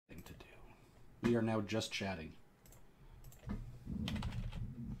We are now just chatting.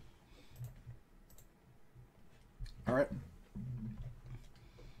 All right.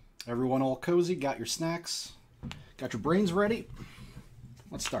 Everyone all cozy, got your snacks, got your brains ready?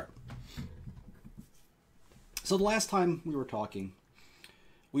 Let's start. So the last time we were talking,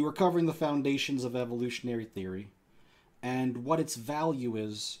 we were covering the foundations of evolutionary theory and what its value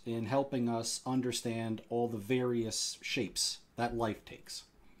is in helping us understand all the various shapes that life takes.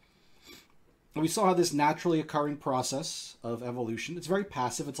 And we saw how this naturally occurring process of evolution, it's very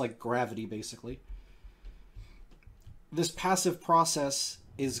passive, it's like gravity basically. This passive process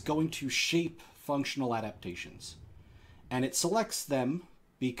is going to shape functional adaptations. And it selects them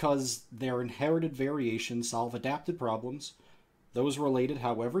because their inherited variations solve adapted problems, those related,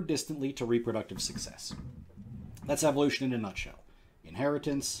 however distantly, to reproductive success. That's evolution in a nutshell.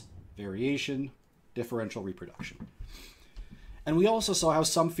 Inheritance, variation, differential reproduction. And we also saw how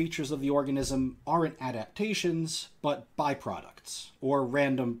some features of the organism aren't adaptations, but byproducts, or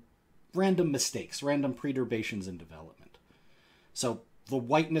random mistakes, random perturbations in development. So the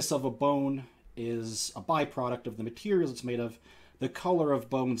whiteness of a bone is a byproduct of the materials it's made of. The color of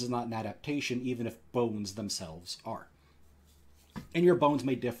bones is not an adaptation, even if bones themselves are. And your bones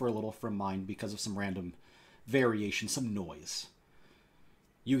may differ a little from mine because of some random variation, some noise.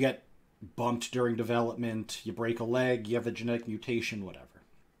 You get bumped during development, you break a leg, you have a genetic mutation, whatever.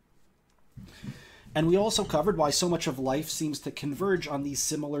 And we also covered why so much of life seems to converge on these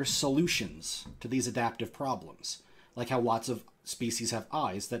similar solutions to these adaptive problems, like how lots of species have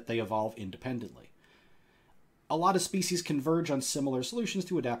eyes that they evolve independently. A lot of species converge on similar solutions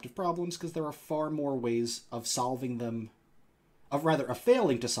to adaptive problems because there are far more ways of solving them, of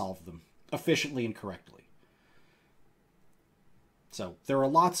failing to solve them efficiently and correctly. So there are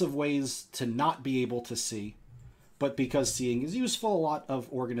lots of ways to not be able to see, but because seeing is useful, a lot of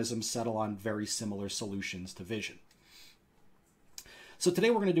organisms settle on very similar solutions to vision. So today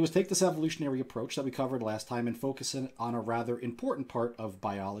what we're going to do is take this evolutionary approach that we covered last time and focus on a rather important part of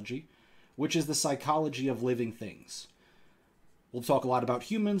biology, which is the psychology of living things. We'll talk a lot about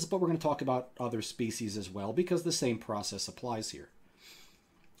humans, but we're going to talk about other species as well, because the same process applies here.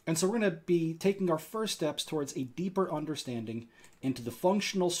 And so we're going to be taking our first steps towards a deeper understanding into the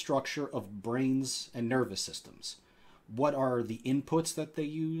functional structure of brains and nervous systems. What are the inputs that they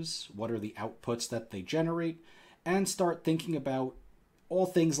use? What are the outputs that they generate? And start thinking about all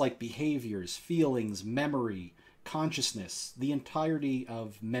things like behaviors, feelings, memory, consciousness, the entirety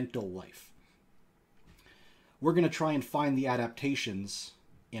of mental life. We're going to try and find the adaptations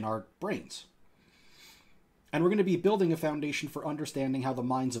in our brains. And we're going to be building a foundation for understanding how the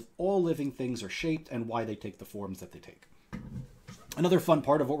minds of all living things are shaped and why they take the forms that they take. Another fun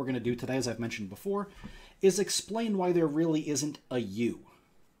part of what we're going to do today, as I've mentioned before, is explain why there really isn't a you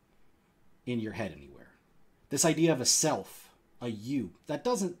in your head anywhere. This idea of a self, a you, that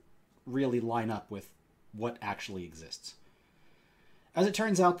doesn't really line up with what actually exists. As it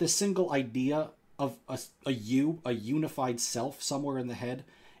turns out, this single idea of a you, a unified self somewhere in the head,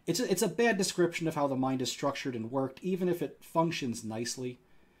 it's a bad description of how the mind is structured and worked, even if it functions nicely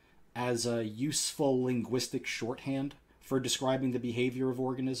as a useful linguistic shorthand for describing the behavior of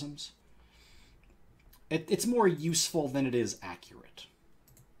organisms. It's more useful than it is accurate.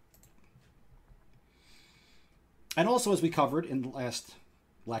 And also, as we covered in the last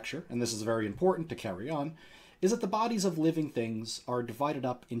lecture, and this is very important to carry on, is that the bodies of living things are divided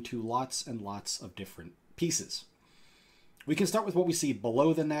up into lots and lots of different pieces. We can start with what we see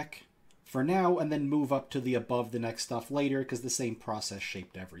below the neck for now, and then move up to the above the neck stuff later, because the same process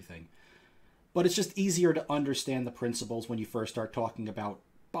shaped everything. But it's just easier to understand the principles when you first start talking about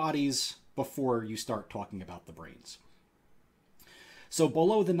bodies before you start talking about the brains. So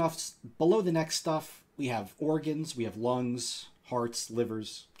below the neck stuff, we have organs, we have lungs, hearts,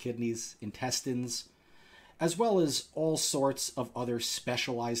 livers, kidneys, intestines, as well as all sorts of other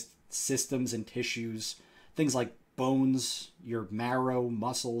specialized systems and tissues, things like bones, your marrow,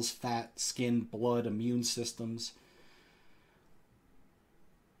 muscles, fat, skin, blood, immune systems.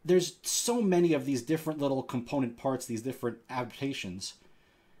 There's so many of these different little component parts, these different adaptations,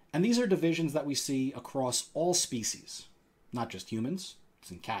 and these are divisions that we see across all species, not just humans. It's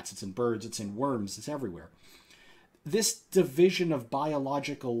in cats, it's in birds, it's in worms, it's everywhere. This division of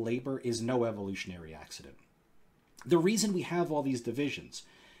biological labor is no evolutionary accident. The reason we have all these divisions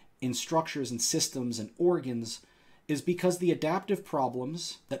in structures and systems and organs is because the adaptive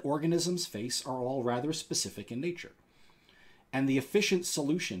problems that organisms face are all rather specific in nature. And the efficient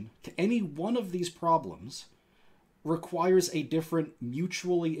solution to any one of these problems requires a different,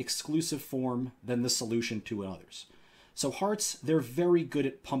 mutually exclusive form than the solution to others. So hearts, they're very good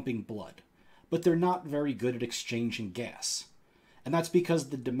at pumping blood. but they're not very good at exchanging gas. And that's because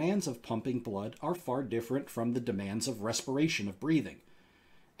the demands of pumping blood are far different from the demands of respiration, of breathing.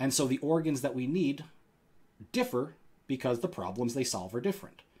 And so the organs that we need differ because the problems they solve are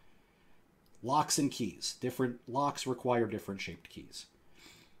different. Locks and keys. Different locks require different shaped keys.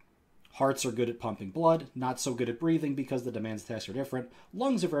 Hearts are good at pumping blood, not so good at breathing because the demands of the tasks are different.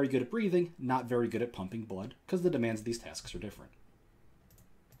 Lungs are very good at breathing, not very good at pumping blood because the demands of these tasks are different.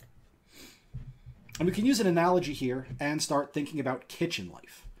 And we can use an analogy here and start thinking about kitchen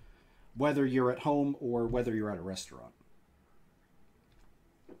life, whether you're at home or whether you're at a restaurant.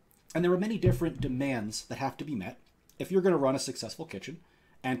 And there are many different demands that have to be met if you're going to run a successful kitchen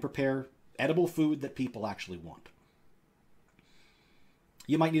and prepare edible food that people actually want.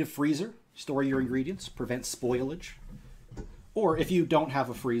 You might need a freezer, store your ingredients, prevent spoilage. Or if you don't have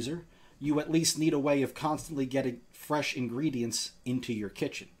a freezer, you at least need a way of constantly getting fresh ingredients into your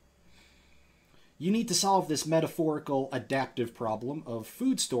kitchen. You need to solve this metaphorical adaptive problem of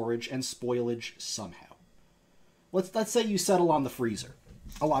food storage and spoilage somehow. Let's say you settle on the freezer.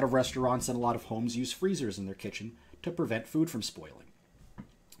 A lot of restaurants and a lot of homes use freezers in their kitchen to prevent food from spoiling.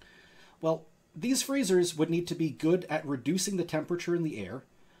 Well, these freezers would need to be good at reducing the temperature in the air,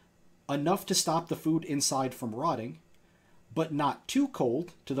 enough to stop the food inside from rotting, but not too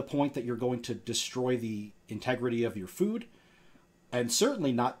cold to the point that you're going to destroy the integrity of your food, and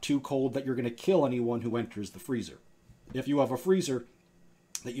certainly not too cold that you're going to kill anyone who enters the freezer. If you have a freezer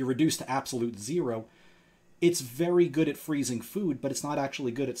that you reduce to absolute zero, it's very good at freezing food, but it's not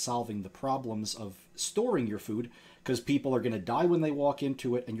actually good at solving the problems of storing your food, because people are going to die when they walk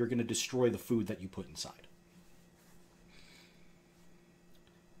into it, and you're going to destroy the food that you put inside.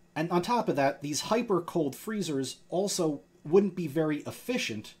 And on top of that, these hyper-cold freezers also wouldn't be very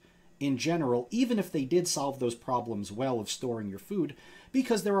efficient in general, even if they did solve those problems well of storing your food,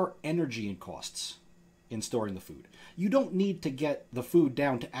 because there are energy costs in storing the food. You don't need to get the food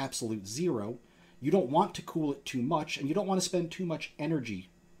down to absolute zero. You don't want to cool it too much, and you don't want to spend too much energy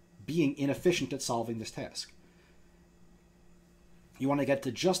being inefficient at solving this task. You want to get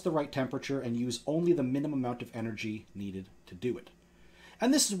to just the right temperature and use only the minimum amount of energy needed to do it.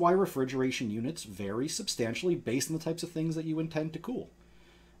 And this is why refrigeration units vary substantially based on the types of things that you intend to cool.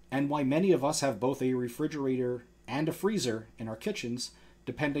 And why many of us have both a refrigerator and a freezer in our kitchens,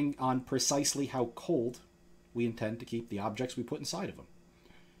 depending on precisely how cold we intend to keep the objects we put inside of them.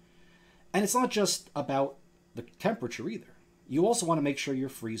 And it's not just about the temperature either. You also want to make sure your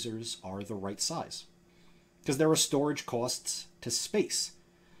freezers are the right size, because there are storage costs to space.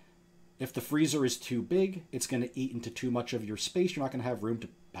 If the freezer is too big, it's going to eat into too much of your space. You're not going to have room to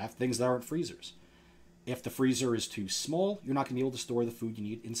have things that aren't freezers. If the freezer is too small, you're not going to be able to store the food you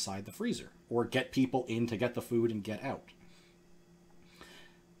need inside the freezer, or get people in to get the food and get out.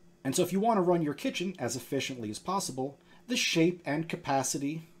 And so if you want to run your kitchen as efficiently as possible, the shape and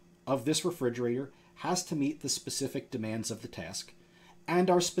capacity of this refrigerator has to meet the specific demands of the task, and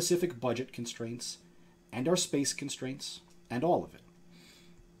our specific budget constraints, and our space constraints, and all of it.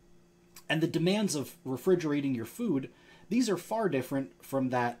 And the demands of refrigerating your food, these are far different from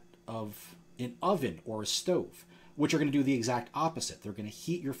that of an oven or a stove, which are going to do the exact opposite. They're going to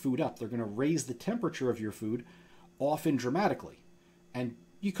heat your food up. They're going to raise the temperature of your food, often dramatically. And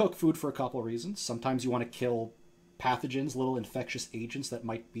you cook food for a couple of reasons. Sometimes you want to kill pathogens, little infectious agents that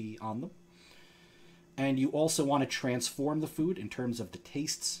might be on them. And you also want to transform the food in terms of the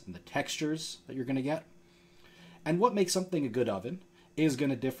tastes and the textures that you're going to get. And what makes something a good oven is going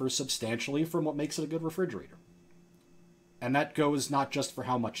to differ substantially from what makes it a good refrigerator. And that goes not just for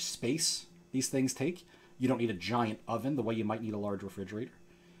how much space these things take. You don't need a giant oven the way you might need a large refrigerator.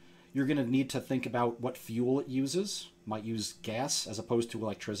 You're going to need to think about what fuel it uses. Might use gas as opposed to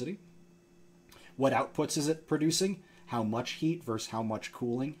electricity. What outputs is it producing? How much heat versus how much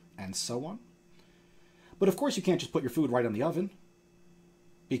cooling, and so on. But of course you can't just put your food right on the oven,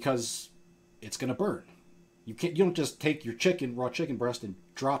 because it's going to burn. You don't just take your raw chicken breast, and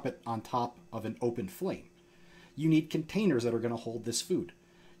drop it on top of an open flame. You need containers that are going to hold this food.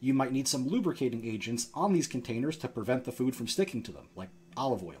 You might need some lubricating agents on these containers to prevent the food from sticking to them, like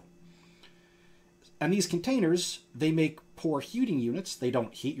olive oil. And these containers, they make poor heating units. They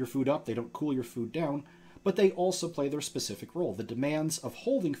don't heat your food up, they don't cool your food down, but they also play their specific role. The demands of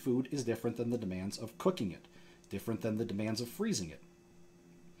holding food is different than the demands of cooking it, different than the demands of freezing it.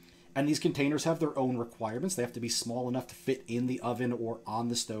 And these containers have their own requirements. They have to be small enough to fit in the oven or on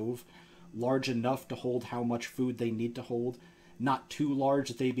the stove, large enough to hold how much food they need to hold, not too large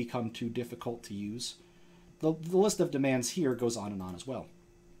that they become too difficult to use. The list of demands here goes on and on as well.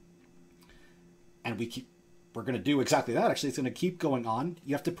 And we're going to do exactly that. Actually, it's going to keep going on.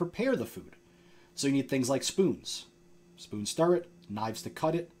 You have to prepare the food. So you need things like spoons. Spoons stir it, knives to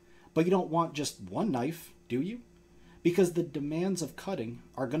cut it, but you don't want just one knife, do you? Because the demands of cutting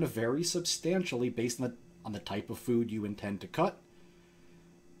are going to vary substantially based on the type of food you intend to cut.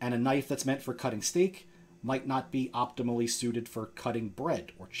 And a knife that's meant for cutting steak might not be optimally suited for cutting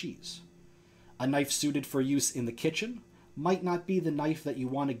bread or cheese. A knife suited for use in the kitchen might not be the knife that you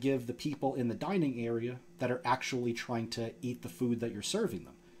want to give the people in the dining area that are actually trying to eat the food that you're serving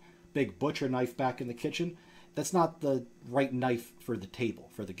them. Big butcher knife back in the kitchen, that's not the right knife for the table,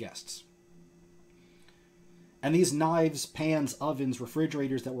 for the guests. And these knives, pans, ovens,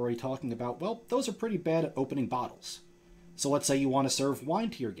 refrigerators that we're already talking about, well, those are pretty bad at opening bottles. So let's say you want to serve wine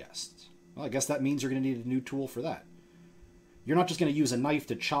to your guests. Well, I guess that means you're going to need a new tool for that. You're not just going to use a knife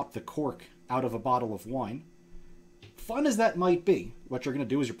to chop the cork out of a bottle of wine. Fun as that might be, what you're going to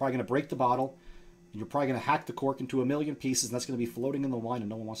do is you're probably going to break the bottle, and you're probably going to hack the cork into a million pieces, and that's going to be floating in the wine, and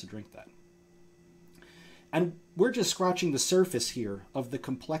no one wants to drink that. And we're just scratching the surface here of the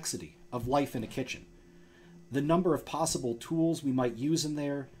complexity of life in a kitchen. The number of possible tools we might use in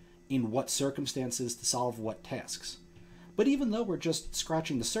there, in what circumstances to solve what tasks. But even though we're just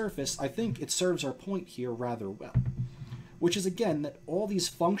scratching the surface, I think it serves our point here rather well. Which is again that all these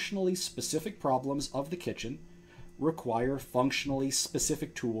functionally specific problems of the kitchen require functionally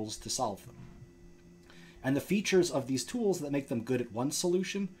specific tools to solve them. And the features of these tools that make them good at one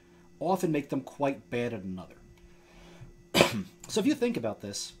solution often make them quite bad at another. So if you think about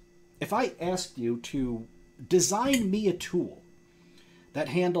this, if I asked you to design me a tool that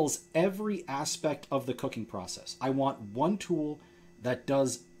handles every aspect of the cooking process, I want one tool that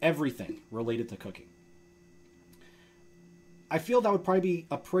does everything related to cooking, I feel that would probably be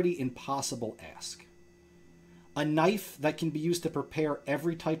a pretty impossible ask. A knife that can be used to prepare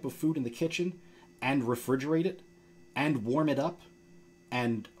every type of food in the kitchen and refrigerate it and warm it up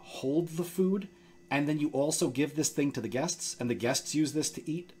and hold the food, and then you also give this thing to the guests and the guests use this to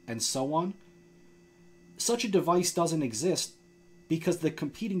eat and so on. Such a device doesn't exist because the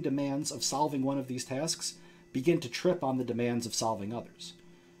competing demands of solving one of these tasks begin to trip on the demands of solving others.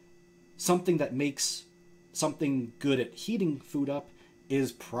 Something that makes something good at heating food up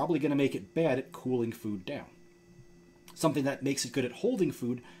is probably going to make it bad at cooling food down. Something that makes it good at holding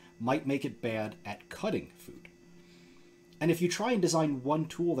food might make it bad at cutting food. And if you try and design one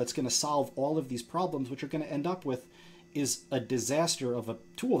tool that's going to solve all of these problems, what you're going to end up with is a disaster of a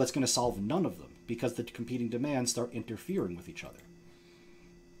tool that's going to solve none of them because the competing demands start interfering with each other.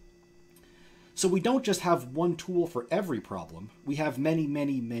 So we don't just have one tool for every problem. We have many,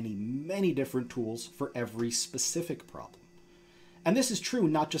 many, many, many different tools for every specific problem. And this is true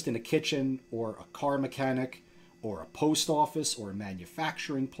not just in a kitchen or a car mechanic or a post office or a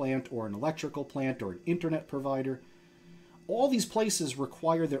manufacturing plant or an electrical plant or an internet provider. All these places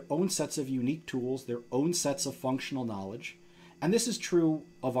require their own sets of unique tools, their own sets of functional knowledge, and this is true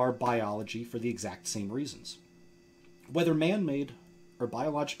of our biology for the exact same reasons. Whether man-made or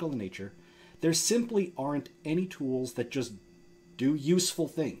biological in nature, there simply aren't any tools that just do useful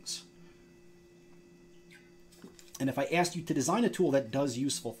things. And if I asked you to design a tool that does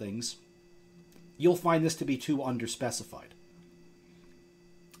useful things, you'll find this to be too underspecified.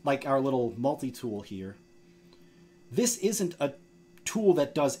 Like our little multi-tool here. This isn't a tool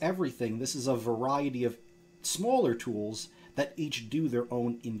that does everything. This is a variety of smaller tools that each do their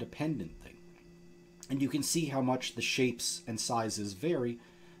own independent thing. And you can see how much the shapes and sizes vary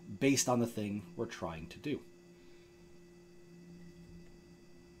based on the thing we're trying to do.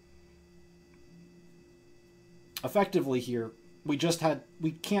 Effectively here, we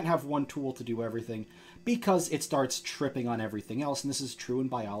can't have one tool to do everything because it starts tripping on everything else, and this is true in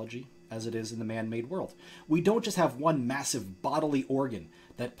biology as it is in the man-made world. We don't just have one massive bodily organ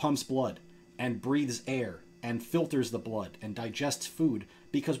that pumps blood and breathes air and filters the blood and digests food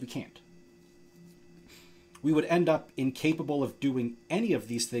because we can't. We would end up incapable of doing any of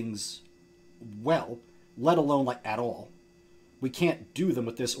these things well, let alone like at all. We can't do them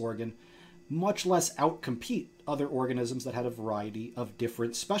with this organ, much less outcompete other organisms that had a variety of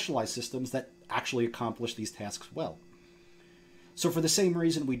different specialized systems that actually accomplish these tasks well. So for the same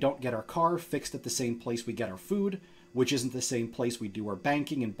reason we don't get our car fixed at the same place we get our food, which isn't the same place we do our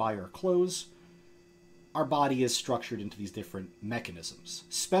banking and buy our clothes, our body is structured into these different mechanisms.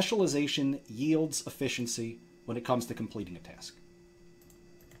 Specialization yields efficiency when it comes to completing a task.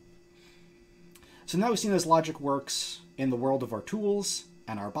 So now we've seen as logic works in the world of our tools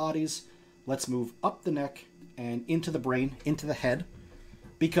and our bodies. Let's move up the neck and into the brain, into the head,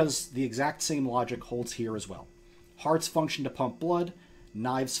 because the exact same logic holds here as well. Hearts function to pump blood,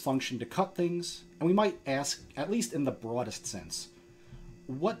 knives function to cut things, and we might ask, at least in the broadest sense,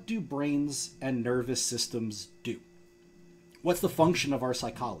 what do brains and nervous systems do? What's the function of our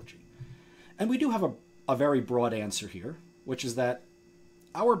psychology? And we do have a very broad answer here, which is that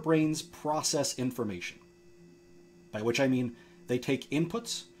our brains process information, by which I mean they take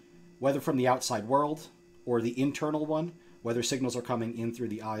inputs, whether from the outside world or the internal one, whether signals are coming in through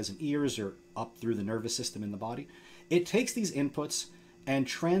the eyes and ears or up through the nervous system in the body. It takes these inputs and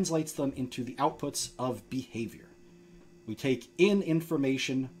translates them into the outputs of behavior. We take in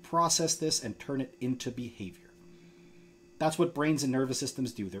information, process this, and turn it into behavior. That's what brains and nervous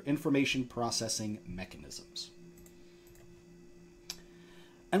systems do. They're information processing mechanisms.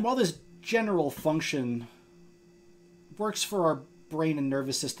 And while this general function works for our brain and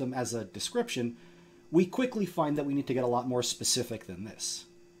nervous system as a description, we quickly find that we need to get a lot more specific than this.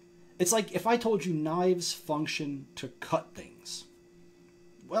 It's like if I told you knives function to cut things.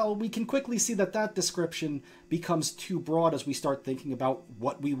 Well, we can quickly see that that description becomes too broad as we start thinking about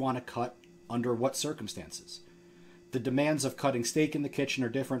what we want to cut under what circumstances. The demands of cutting steak in the kitchen are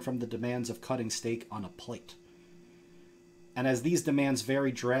different from the demands of cutting steak on a plate. And as these demands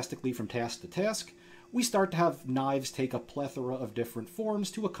vary drastically from task to task, we start to have knives take a plethora of different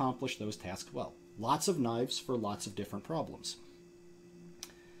forms to accomplish those tasks well. Lots of knives for lots of different problems.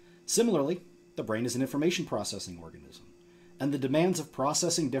 Similarly, the brain is an information processing organism, and the demands of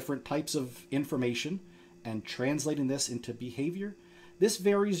processing different types of information and translating this into behavior, this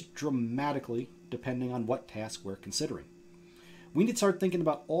varies dramatically depending on what task we're considering. We need to start thinking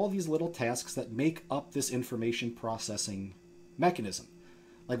about all these little tasks that make up this information processing mechanism.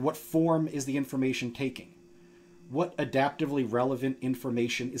 Like, what form is the information taking? What adaptively relevant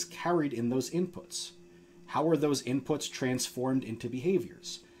information is carried in those inputs? How are those inputs transformed into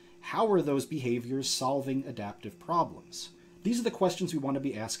behaviors? How are those behaviors solving adaptive problems? These are the questions we want to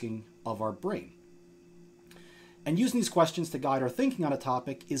be asking of our brain. And using these questions to guide our thinking on a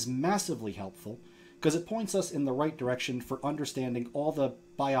topic is massively helpful because it points us in the right direction for understanding all the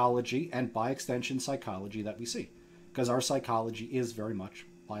biology and, by extension, psychology that we see, because our psychology is very much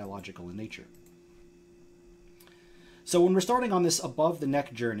biological in nature. So when we're starting on this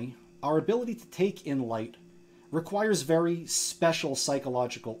above-the-neck journey, our ability to take in light requires very special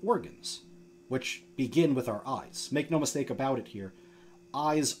psychological organs, which begin with our eyes. Make no mistake about it here,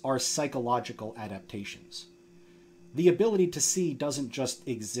 eyes are psychological adaptations. The ability to see doesn't just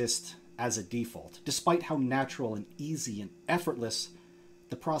exist as a default, despite how natural and easy and effortless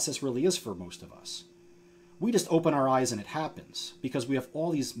the process really is for most of us. We just open our eyes and it happens, because we have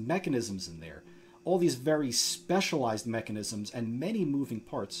all these mechanisms in there, all these very specialized mechanisms and many moving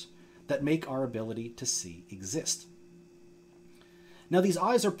parts that make our ability to see exist. Now, these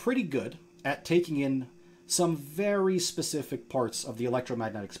eyes are pretty good at taking in some very specific parts of the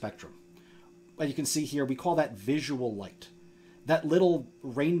electromagnetic spectrum. As you can see here, we call that visual light. That little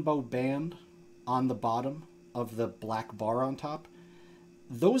rainbow band on the bottom of the black bar on top,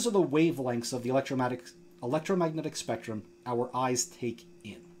 those are the wavelengths of the electromagnetic spectrum our eyes take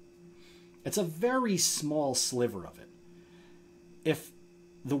in. It's a very small sliver of it. If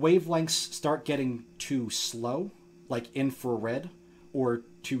the wavelengths start getting too slow, like infrared, or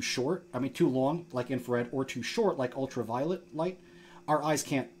too long, like infrared, or too short, like ultraviolet light, our eyes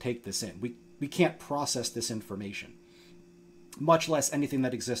can't take this in. We can't process this information, much less anything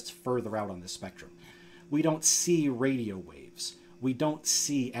that exists further out on this spectrum. We don't see radio waves. We don't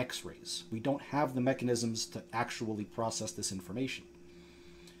see X-rays. We don't have the mechanisms to actually process this information.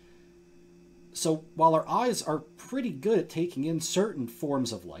 So while our eyes are pretty good at taking in certain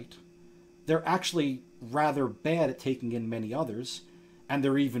forms of light, they're actually rather bad at taking in many others, and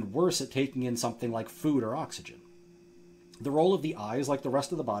they're even worse at taking in something like food or oxygen. The role of the eyes, like the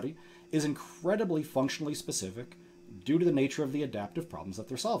rest of the body, is incredibly functionally specific due to the nature of the adaptive problems that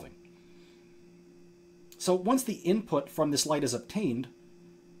they're solving. So once the input from this light is obtained,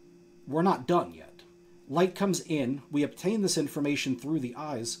 we're not done yet. Light comes in, we obtain this information through the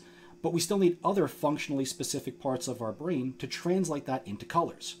eyes, but we still need other functionally specific parts of our brain to translate that into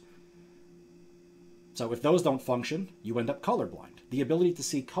colors. So if those don't function, you end up colorblind. The ability to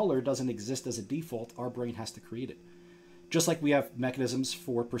see color doesn't exist as a default, our brain has to create it. Just like we have mechanisms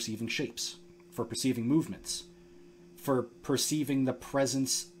for perceiving shapes, for perceiving movements, for perceiving the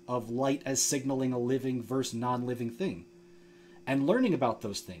presence of light as signaling a living versus non-living thing. And learning about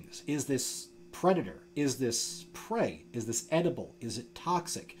those things. Is this predator? Is this prey? Is this edible? Is it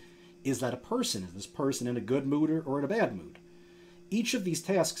toxic? Is that a person? Is this person in a good mood or in a bad mood? Each of these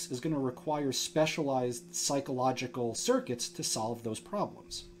tasks is going to require specialized psychological circuits to solve those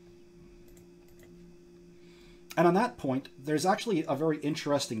problems. And on that point, there's actually a very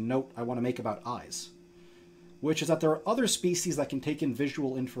interesting note I want to make about eyes. which is that there are other species that can take in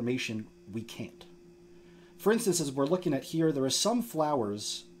visual information we can't. For instance, as we're looking at here, there are some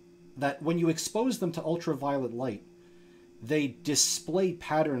flowers that when you expose them to ultraviolet light, they display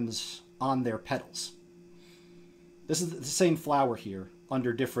patterns on their petals. This is the same flower here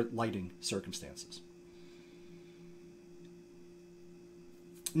under different lighting circumstances.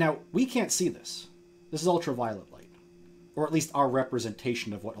 Now, we can't see this. This is ultraviolet light, or at least our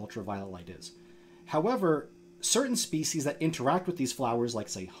representation of what ultraviolet light is. However, certain species that interact with these flowers, like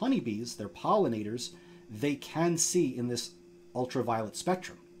say honeybees, they're pollinators, they can see in this ultraviolet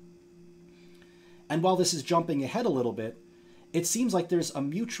spectrum. And while this is jumping ahead a little bit, it seems like there's a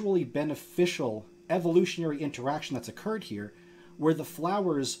mutually beneficial evolutionary interaction that's occurred here where the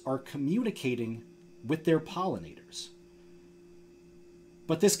flowers are communicating with their pollinators.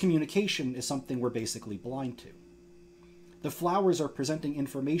 But this communication is something we're basically blind to. The flowers are presenting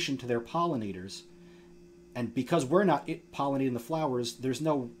information to their pollinators, and because we're not pollinating the flowers, there's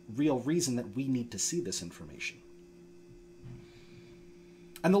no real reason that we need to see this information.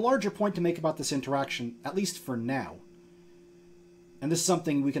 And the larger point to make about this interaction, at least for now, and this is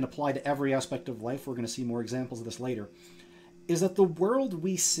something we can apply to every aspect of life, we're going to see more examples of this later, is that the world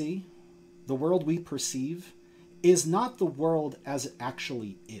we see, the world we perceive, is not the world as it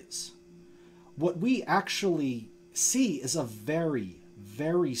actually is. What we actually see is a very,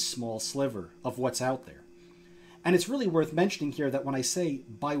 very small sliver of what's out there. And it's really worth mentioning here that when I say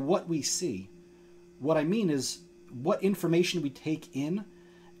by what we see, what I mean is what information we take in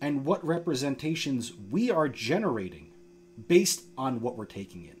and what representations we are generating based on what we're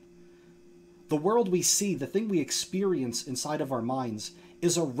taking in. The world we see, the thing we experience inside of our minds,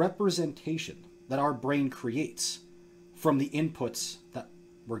 is a representation that our brain creates from the inputs that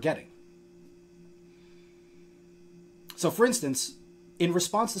we're getting. So for instance, in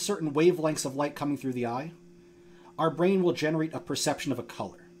response to certain wavelengths of light coming through the eye, our brain will generate a perception of a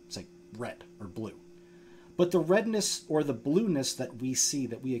color, say red or blue. But the redness or the blueness that we see,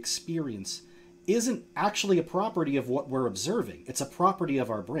 that we experience, isn't actually a property of what we're observing. It's a property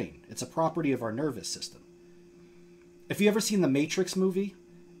of our brain. It's a property of our nervous system. If you've ever seen the Matrix movie,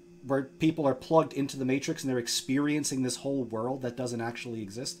 where people are plugged into the Matrix and they're experiencing this whole world that doesn't actually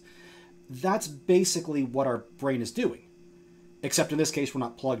exist, that's basically what our brain is doing. Except in this case, we're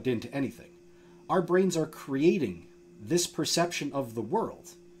not plugged into anything. Our brains are creating this perception of the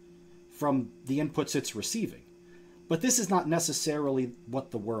world from the inputs it's receiving. But this is not necessarily what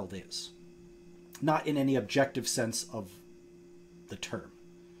the world is. Not in any objective sense of the term.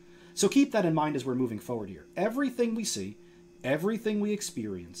 So keep that in mind as we're moving forward here. Everything we see, everything we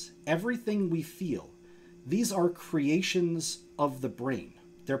experience, everything we feel, these are creations of the brain.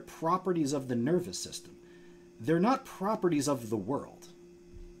 They're properties of the nervous system. They're not properties of the world.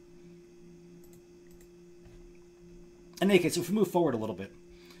 In any case, if we move forward a little bit,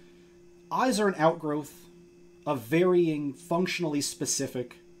 eyes are an outgrowth of varying functionally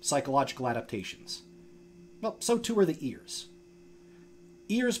specific psychological adaptations. Well, so too are the ears.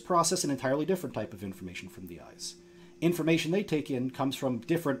 Ears process an entirely different type of information from the eyes. Information they take in comes from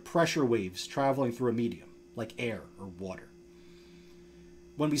different pressure waves traveling through a medium, like air or water.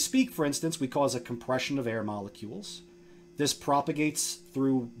 When we speak, for instance, we cause a compression of air molecules. This propagates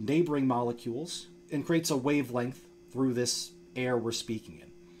through neighboring molecules and creates a wavelength through this air we're speaking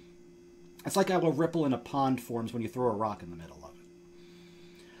in. It's like how a ripple in a pond forms when you throw a rock in the middle of it.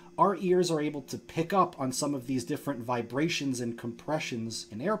 Our ears are able to pick up on some of these different vibrations and compressions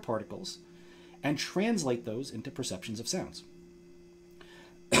in air particles and translate those into perceptions of sounds.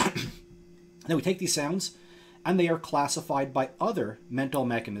 Then we take these sounds and they are classified by other mental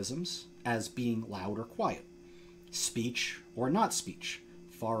mechanisms as being loud or quiet, speech or not speech,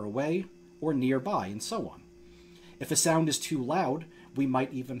 far away or nearby, and so on. If a sound is too loud, we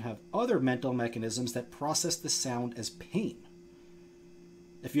might even have other mental mechanisms that process the sound as pain.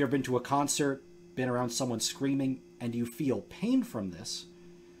 If you've ever been to a concert, been around someone screaming, and you feel pain from this,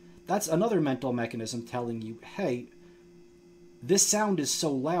 that's another mental mechanism telling you, hey, this sound is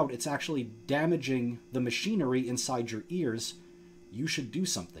so loud, it's actually damaging the machinery inside your ears. You should do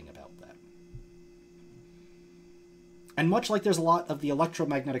something about that. And much like there's a lot of the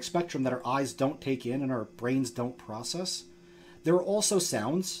electromagnetic spectrum that our eyes don't take in and our brains don't process, there are also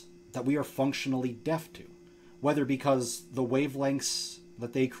sounds that we are functionally deaf to, whether because the wavelengths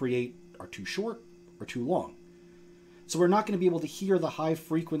that they create are too short or too long. So we're not going to be able to hear the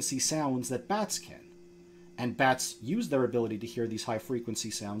high-frequency sounds that bats can. And bats use their ability to hear these high-frequency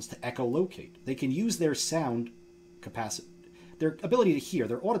sounds to echolocate. They can use their sound capacity, their ability to hear,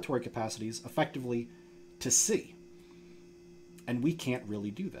 their auditory capacities, effectively to see. And we can't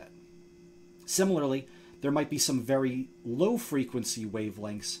really do that. Similarly, there might be some very low frequency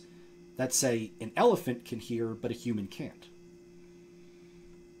wavelengths that, say, an elephant can hear, but a human can't.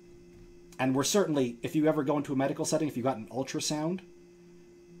 And we're certainly, if you ever go into a medical setting, if you got an ultrasound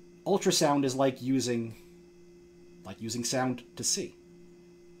is like using sound to see,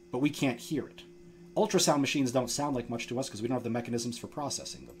 but we can't hear it. Ultrasound machines don't sound like much to us because we don't have the mechanisms for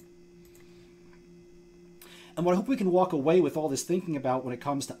processing them. And what I hope we can walk away with all this thinking about when it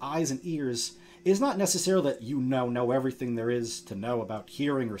comes to eyes and ears is not necessarily that you know everything there is to know about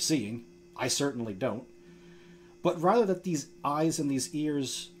hearing or seeing. I certainly don't. But rather that these eyes and these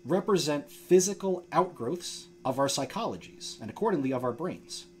ears represent physical outgrowths of our psychologies, and accordingly of our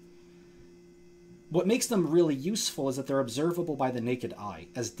brains. What makes them really useful is that they're observable by the naked eye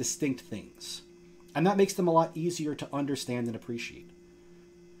as distinct things. And that makes them a lot easier to understand and appreciate.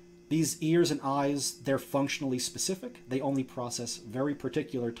 These ears and eyes, they're functionally specific. They only process very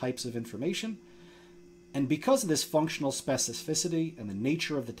particular types of information. And because of this functional specificity and the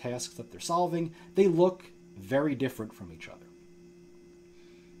nature of the tasks that they're solving, they look very different from each other.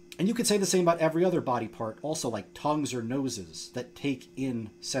 And you could say the same about every other body part, also like tongues or noses that take in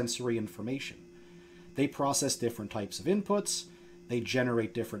sensory information. They process different types of inputs, they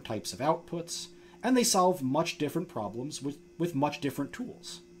generate different types of outputs, and they solve much different problems with much different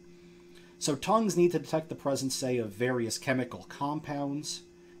tools. So tongues need to detect the presence, say, of various chemical compounds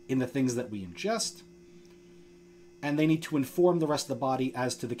in the things that we ingest, and they need to inform the rest of the body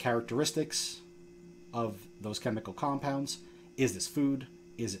as to the characteristics of those chemical compounds. Is this food?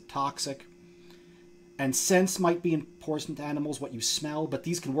 Is it toxic? And sense might be important to animals, what you smell, but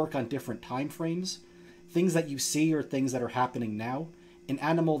these can work on different time frames. Things that you see are things that are happening now. An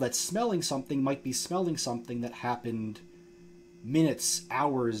animal that's smelling something might be smelling something that happened minutes,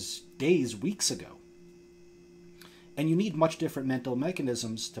 hours, days, weeks ago. And you need much different mental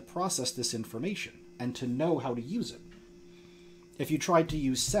mechanisms to process this information and to know how to use it. If you tried to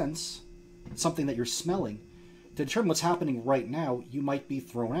use sense, something that you're smelling, to determine what's happening right now, you might be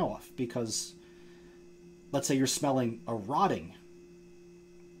thrown off because, let's say you're smelling a rotting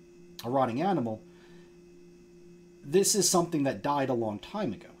animal. This is something that died a long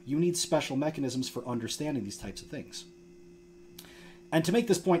time ago. You need special mechanisms for understanding these types of things. And to make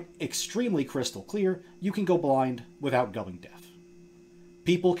this point extremely crystal clear, you can go blind without going deaf.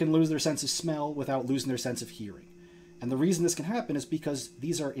 People can lose their sense of smell without losing their sense of hearing. And the reason this can happen is because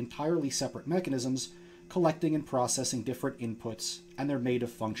these are entirely separate mechanisms collecting and processing different inputs, and they're made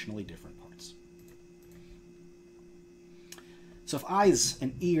of functionally different parts. So if eyes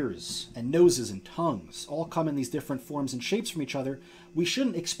and ears and noses and tongues all come in these different forms and shapes from each other, we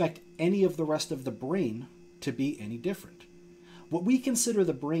shouldn't expect any of the rest of the brain to be any different. What we consider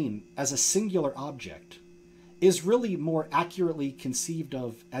the brain as a singular object is really more accurately conceived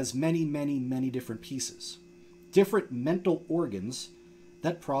of as many, many, many different pieces. Different mental organs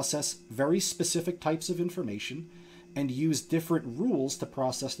that process very specific types of information and use different rules to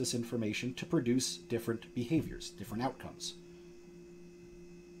process this information to produce different behaviors, different outcomes.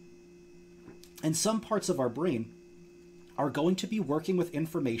 And some parts of our brain are going to be working with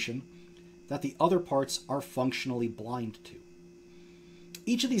information that the other parts are functionally blind to.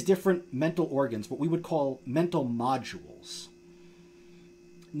 Each of these different mental organs, what we would call mental modules,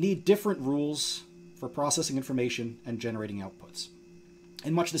 need different rules for processing information and generating outputs.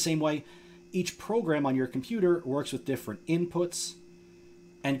 In much the same way, each program on your computer works with different inputs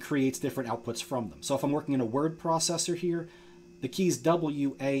and creates different outputs from them. So if I'm working in a word processor here, the keys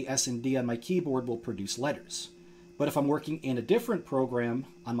W, A, S, and D on my keyboard will produce letters. But if I'm working in a different program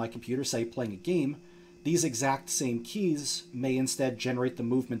on my computer, say playing a game, these exact same keys may instead generate the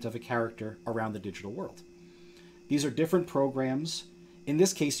movement of a character around the digital world. These are different programs, in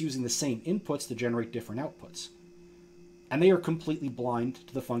this case using the same inputs to generate different outputs. And they are completely blind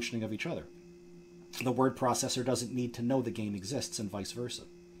to the functioning of each other. The word processor doesn't need to know the game exists and vice versa.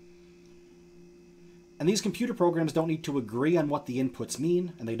 And these computer programs don't need to agree on what the inputs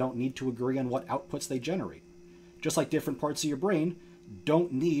mean, and they don't need to agree on what outputs they generate. Just like different parts of your brain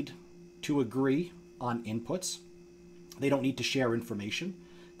don't need to agree on inputs. They don't need to share information.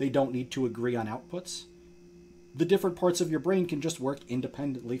 They don't need to agree on outputs. The different parts of your brain can just work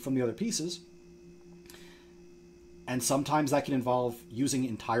independently from the other pieces. And sometimes that can involve using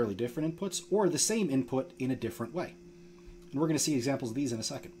entirely different inputs or the same input in a different way. And we're going to see examples of these in a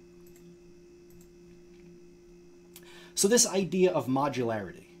second. So this idea of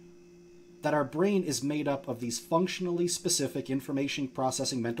modularity, that our brain is made up of these functionally specific information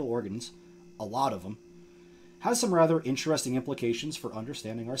processing mental organs, a lot of them, has some rather interesting implications for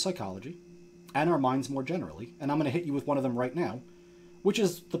understanding our psychology and our minds more generally. And I'm going to hit you with one of them right now, which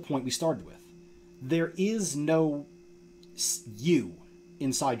is the point we started with. there is no you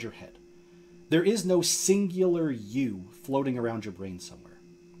inside your head. There is no singular you floating around your brain somewhere.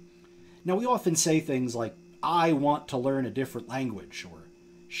 Now, we often say things like, I want to learn a different language, or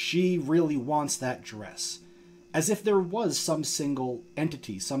she really wants that dress, as if there was some single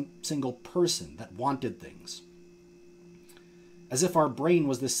entity, some single person that wanted things. As if our brain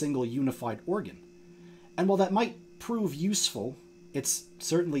was this single unified organ. And while that might prove useful, it's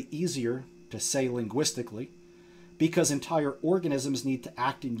certainly easier to say linguistically, because entire organisms need to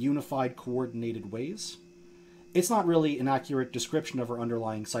act in unified, coordinated ways. It's not really an accurate description of our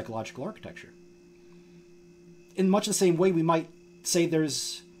underlying psychological architecture. In much the same way, we might say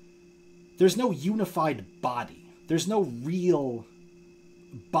there's no unified body. There's no real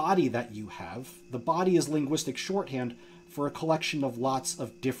body that you have. The body is linguistic shorthand for a collection of lots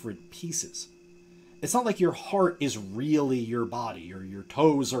of different pieces. It's not like your heart is really your body, or your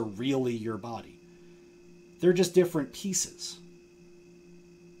toes are really your body. They're just different pieces.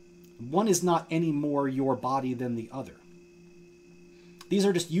 One is not any more your body than the other. These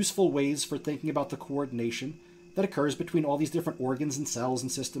are just useful ways for thinking about the coordination that occurs between all these different organs and cells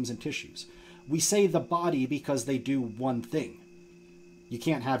and systems and tissues. We say the body because they do one thing. You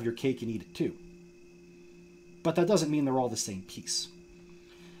can't have your cake and eat it too. But that doesn't mean they're all the same piece.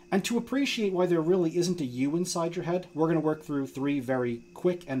 And to appreciate why there really isn't a you inside your head, we're going to work through 3 very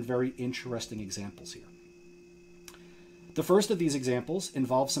quick and very interesting examples here. The first of these examples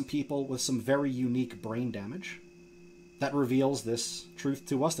involves some people with some very unique brain damage that reveals this truth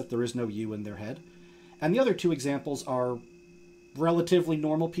to us, that there is no you in their head. And the other 2 examples are relatively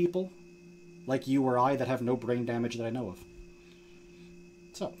normal people, like you or I, that have no brain damage that I know of.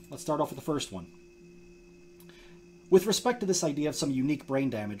 So, let's start off with the first one. With respect to this idea of some unique brain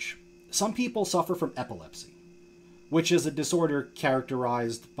damage, some people suffer from epilepsy, which is a disorder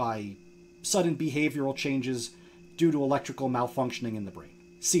characterized by sudden behavioral changes due to electrical malfunctioning in the brain,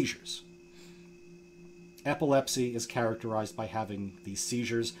 seizures. Epilepsy is characterized by having these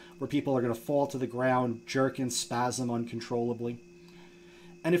seizures where people are going to fall to the ground, jerk and spasm uncontrollably.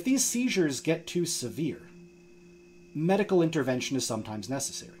 And if these seizures get too severe, medical intervention is sometimes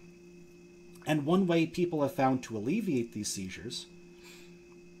necessary. And one way people have found to alleviate these seizures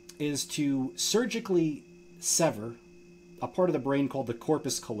is to surgically sever a part of the brain called the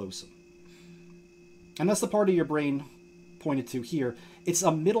corpus callosum. And that's the part of your brain pointed to here. It's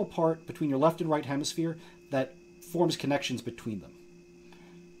a middle part between your left and right hemisphere that forms connections between them.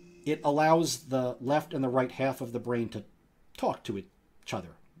 It allows the left and the right half of the brain to talk to each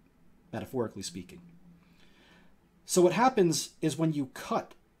other, metaphorically speaking. So what happens is when you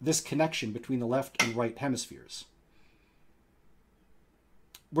cut this connection between the left and right hemispheres,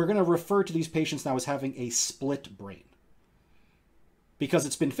 we're going to refer to these patients now as having a split brain, because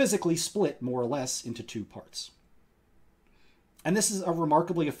it's been physically split more or less into 2 parts. And this is a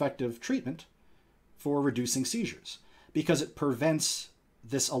remarkably effective treatment for reducing seizures, because it prevents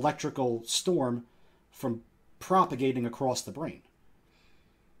this electrical storm from propagating across the brain.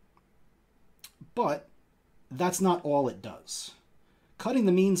 But that's not all it does. Cutting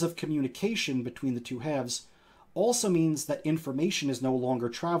the means of communication between the 2 halves also means that information is no longer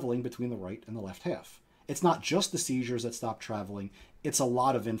traveling between the right and the left half. It's not just the seizures that stop traveling, it's a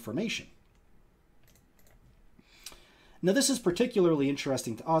lot of information. Now, this is particularly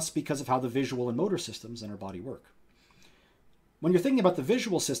interesting to us because of how the visual and motor systems in our body work. When you're thinking about the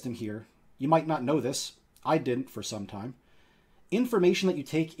visual system here, you might not know this. I didn't for some time. Information that you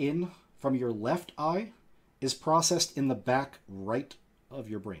take in from your left eye is processed in the back right of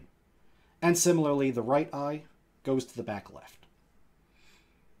your brain. And similarly, the right eye goes to the back left.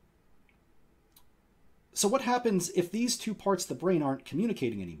 So what happens if these 2 parts of the brain aren't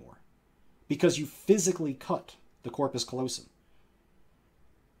communicating anymore? Because you physically cut the corpus callosum.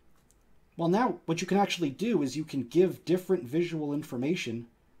 Well, now what you can actually do is you can give different visual information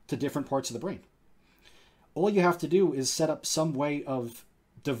to different parts of the brain. All you have to do is set up some way of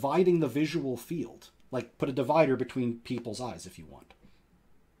dividing the visual field, like put a divider between people's eyes if you want.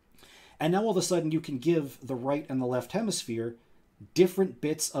 And now all of a sudden you can give the right and the left hemisphere different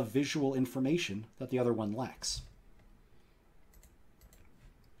bits of visual information that the other one lacks.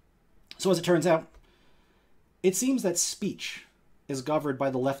 So as it turns out, it seems that speech is governed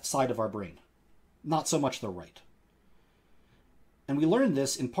by the left side of our brain, not so much the right. And we learned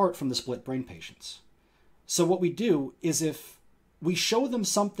this in part from the split brain patients. So what we do is if we show them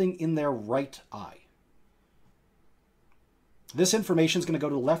something in their right eye, this information is going to go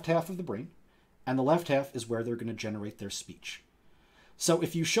to the left half of the brain, and the left half is where they're going to generate their speech. So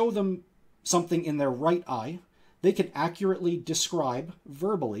if you show them something in their right eye, they can accurately describe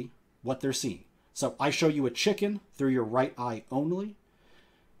verbally what they're seeing. So I show you a chicken through your right eye only,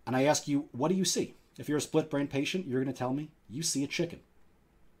 and I ask you, what do you see? If you're a split brain patient, you're going to tell me you see a chicken.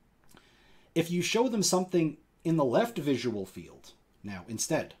 If you show them something in the left visual field, now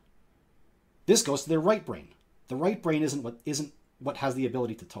instead, this goes to their right brain. The right brain isn't what has the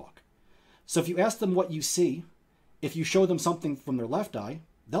ability to talk. So if you ask them what you see, if you show them something from their left eye,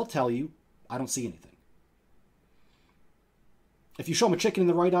 they'll tell you, I don't see anything. If you show them a chicken in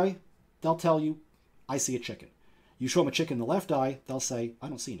the right eye, they'll tell you, I see a chicken. You show them a chicken in the left eye, they'll say, I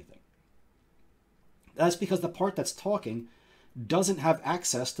don't see anything. That's because the part that's talking doesn't have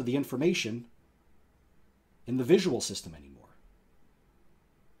access to the information in the visual system anymore.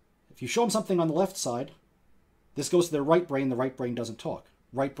 If you show them something on the left side, this goes to their right brain, the right brain doesn't talk.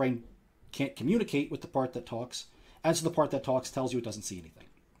 Right brain can't communicate with the part that talks, and so the part that talks tells you it doesn't see anything.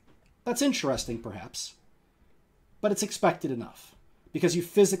 That's interesting, perhaps, but it's expected enough, because you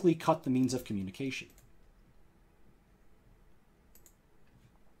physically cut the means of communication.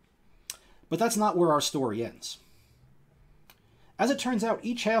 But that's not where our story ends. As it turns out,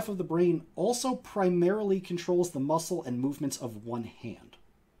 each half of the brain also primarily controls the muscle and movements of one hand.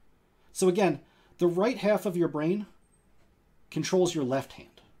 So again, the right half of your brain controls your left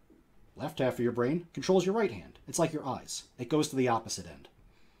hand. Left half of your brain controls your right hand. It's like your eyes. It goes to the opposite end.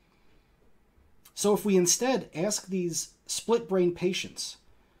 So if we instead ask these split brain patients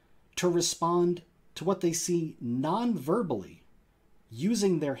to respond to what they see non-verbally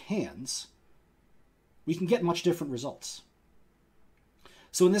using their hands, we can get much different results.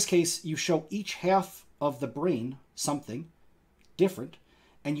 So in this case, you show each half of the brain something different,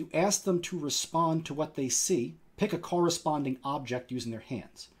 and you ask them to respond to what they see, pick a corresponding object using their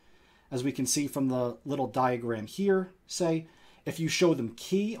hands. As we can see from the little diagram here, say, if you show them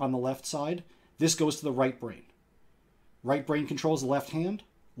key on the left side, this goes to the right brain. Right brain controls the left hand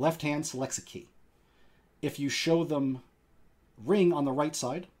selects a key. If you show them ring on the right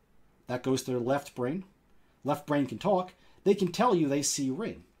side, that goes to their left brain. Left brain can talk. They can tell you they see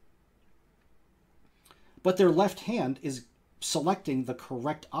ring. But their left hand is selecting the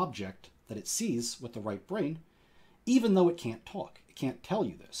correct object that it sees with the right brain, even though it can't talk. It can't tell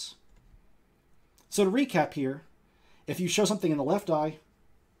you this. So to recap here, if you show something in the left eye,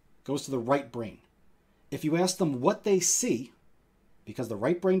 it goes to the right brain. If you ask them what they see, because the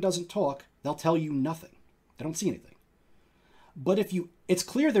right brain doesn't talk, they'll tell you nothing. They don't see anything. But it's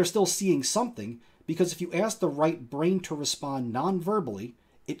clear they're still seeing something, because if you ask the right brain to respond non-verbally,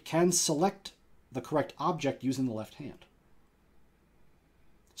 it can select the correct object using the left hand.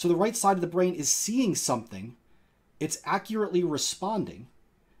 So the right side of the brain is seeing something, it's accurately responding,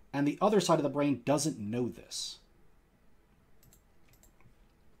 and the other side of the brain doesn't know this.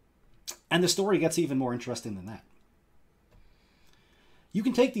 And the story gets even more interesting than that. You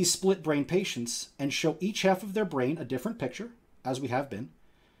can take these split brain patients and show each half of their brain a different picture, as we have been,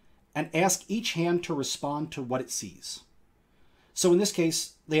 and ask each hand to respond to what it sees. So in this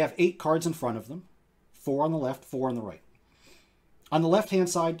case, they have 8 cards in front of them, 4 on the left, 4 on the right. On the left-hand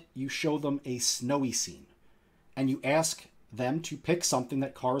side, you show them a snowy scene, and you ask them to pick something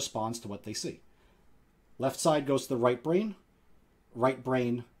that corresponds to what they see. Left side goes to the right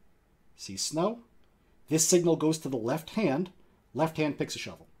brain sees snow. This signal goes to the left hand picks a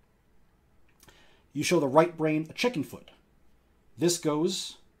shovel. You show the right brain a chicken foot. This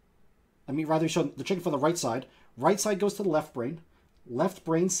goes, you show the chicken foot on the right side goes to the left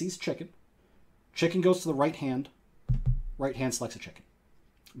brain sees chicken goes to the right hand selects a chicken.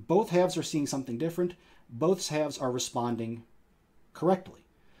 Both halves are seeing something different, both halves are responding correctly,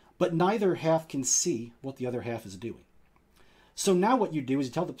 but neither half can see what the other half is doing. So now what you do is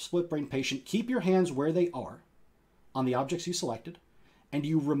you tell the split brain patient, keep your hands where they are on the objects you selected, and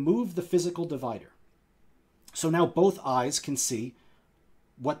you remove the physical divider. So now both eyes can see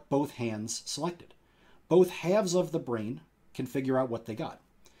what both hands selected. Both halves of the brain can figure out what they got.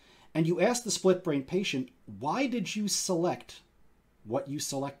 And you ask the split brain patient, why did you select what you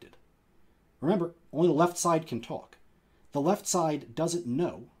selected? Remember, only the left side can talk. The left side doesn't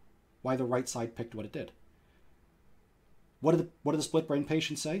know why the right side picked what it did. What do the split brain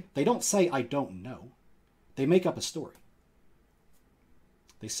patients say? They don't say, I don't know. They make up a story.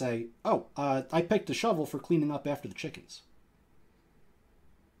 They say, I picked a shovel for cleaning up after the chickens.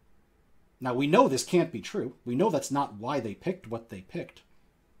 Now, we know this can't be true. We know that's not why they picked what they picked.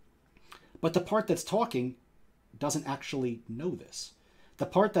 But the part that's talking doesn't actually know this. The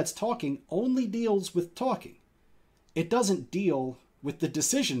part that's talking only deals with talking. It doesn't deal with the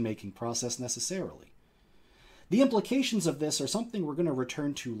decision-making process necessarily. The implications of this are something we're going to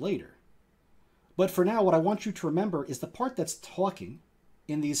return to later. But for now, what I want you to remember is the part that's talking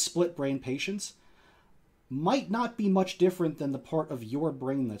in these split brain patients might not be much different than the part of your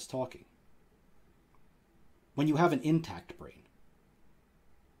brain that's talking when you have an intact brain.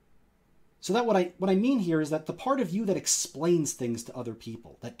 So that what I mean here is that the part of you that explains things to other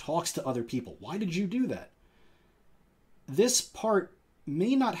people, that talks to other people, why did you do that? This part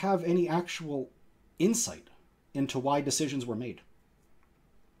may not have any actual insight into why decisions were made.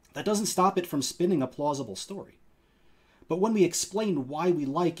 That doesn't stop it from spinning a plausible story. But when we explain why we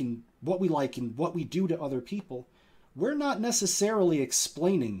like and what we do to other people, we're not necessarily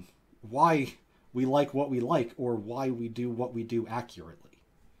explaining why we like what we like or why we do what we do accurately.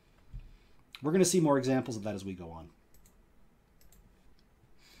 We're going to see more examples of that as we go on.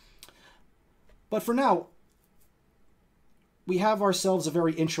 But for now, we have ourselves a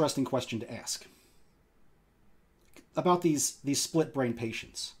very interesting question to ask about these split brain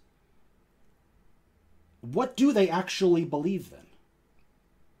patients. What do they actually believe then?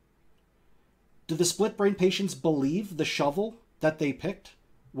 Do the split brain patients believe the shovel that they picked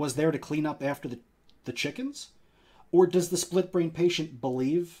was there to clean up after the chickens? Or does the split brain patient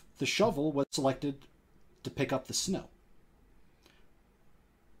believe the shovel was selected to pick up the snow?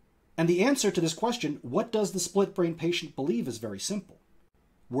 And the answer to this question, what does the split brain patient believe, is very simple.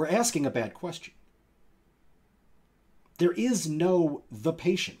 We're asking a bad question. There is no the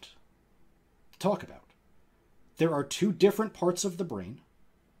patient to talk about. There are two different parts of the brain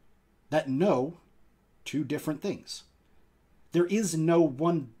that know two different things. There is no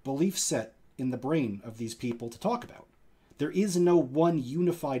one belief set in the brain of these people to talk about. There is no one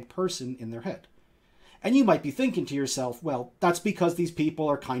unified person in their head. And you might be thinking to yourself, well, that's because these people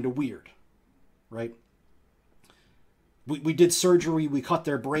are kind of weird, right? We did surgery, we cut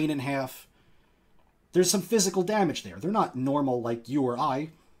their brain in half. There's some physical damage there. They're not normal like you or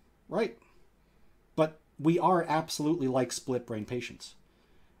I, right? But we are absolutely like split brain patients.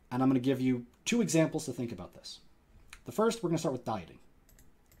 And I'm going to give you two examples to think about this. The first, we're going to start with dieting.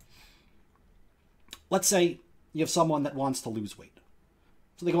 Let's say you have someone that wants to lose weight.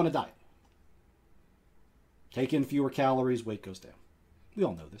 So they go on a diet. Take in fewer calories, weight goes down. We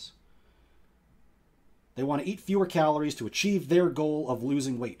all know this. They want to eat fewer calories to achieve their goal of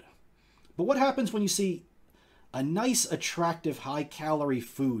losing weight. But what happens when you see a nice, attractive, high-calorie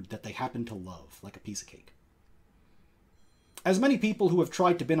food that they happen to love, like a piece of cake? As many people who have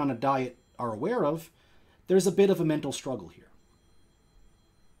tried to bin on a diet are aware of, there's a bit of a mental struggle here.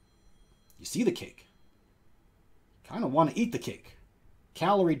 You see the cake. Kind of want to eat the cake.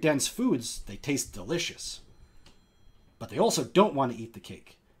 Calorie-dense foods, they taste delicious. But they also don't want to eat the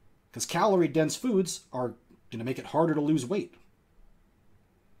cake, because calorie-dense foods are going to make it harder to lose weight.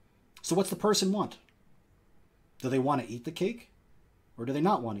 So what's the person want? Do they want to eat the cake, or do they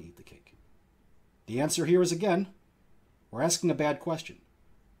not want to eat the cake? The answer here is, again, we're asking a bad question.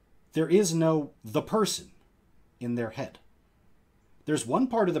 There is no the person in their head. There's one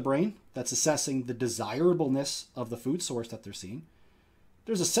part of the brain that's assessing the desirableness of the food source that they're seeing.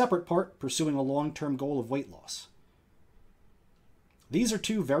 There's a separate part pursuing a long-term goal of weight loss. These are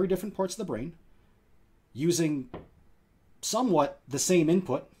two very different parts of the brain using somewhat the same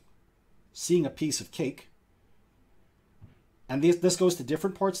input, seeing a piece of cake. And this goes to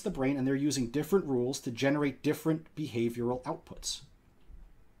different parts of the brain, and they're using different rules to generate different behavioral outputs.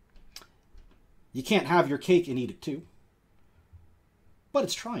 You can't have your cake and eat it too, but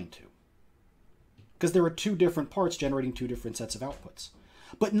it's trying to, because there are two different parts generating two different sets of outputs.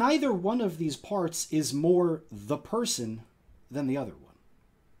 But neither one of these parts is more the person than the other one.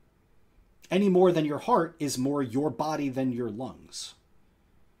 Any more than your heart is more your body than your lungs.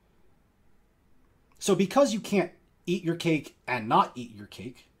 So because you can't eat your cake and not eat your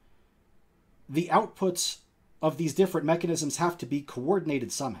cake, the outputs of these different mechanisms have to be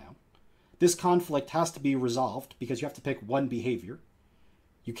coordinated somehow. This conflict has to be resolved because you have to pick one behavior.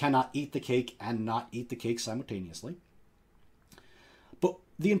 You cannot eat the cake and not eat the cake simultaneously. But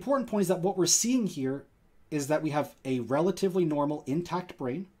the important point is that what we're seeing here is that we have a relatively normal, intact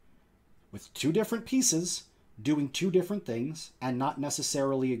brain with two different pieces doing two different things and not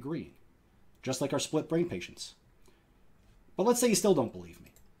necessarily agreeing, just like our split brain patients. But let's say you still don't believe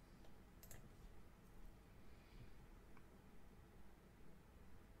me.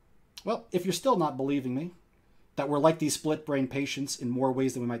 Well, if you're still not believing me, that we're like these split brain patients in more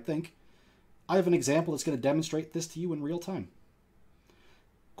ways than we might think, I have an example that's going to demonstrate this to you in real time.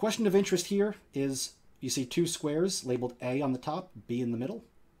 Question of interest here is, you see two squares labeled A on the top, B in the middle.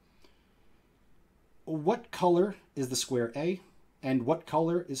 What color is the square A, and what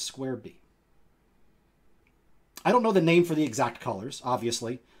color is square B? I don't know the name for the exact colors,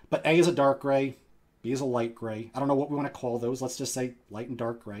 obviously, but A is a dark gray, B is a light gray. I don't know what we want to call those. Let's just say light and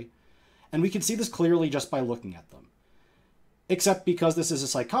dark gray. And we can see this clearly just by looking at them. Except because this is a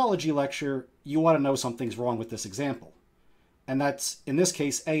psychology lecture, you want to know something's wrong with this example. And that's, in this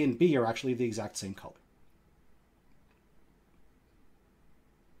case, A and B are actually the exact same color.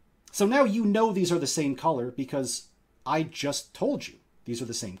 So now you know these are the same color because I just told you these are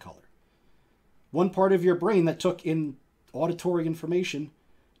the same color. One part of your brain that took in auditory information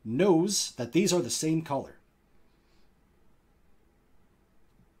knows that these are the same color.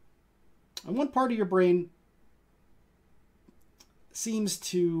 And one part of your brain seems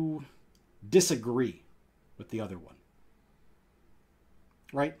to disagree with the other one.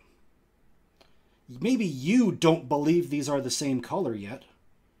 Right? Maybe you don't believe these are the same color yet.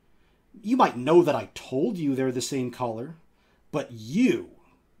 You might know that I told you they're the same color, but you,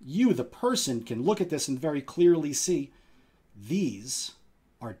 the person, can look at this and very clearly see these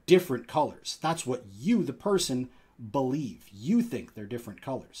are different colors. That's what you, the person, believe. You think they're different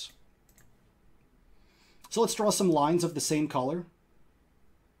colors. So let's draw some lines of the same color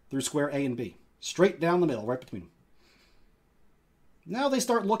through square A and B. Straight down the middle, right between them. Now they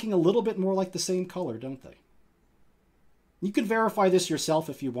start looking a little bit more like the same color, don't they? You can verify this yourself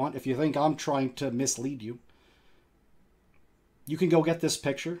if you want, if you think I'm trying to mislead you. You can go get this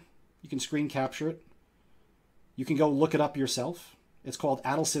picture. You can screen capture it. You can go look it up yourself. It's called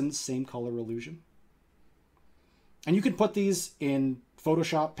Adelson's same color illusion. And you can put these in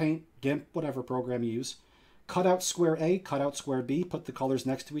Photoshop, Paint, GIMP, whatever program you use. Cut out square A, cut out square B, put the colors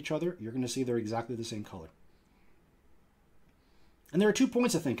next to each other. You're going to see they're exactly the same color. And there are 2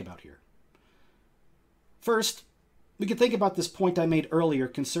 points to think about here. First, we can think about this point I made earlier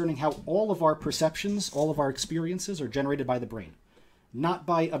concerning how all of our perceptions, all of our experiences are generated by the brain, not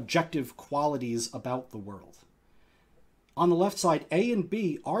by objective qualities about the world. On the left side, A and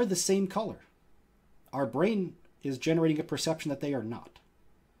B are the same color. Our brain is generating a perception that they are not.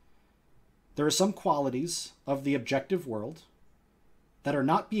 There are some qualities of the objective world that are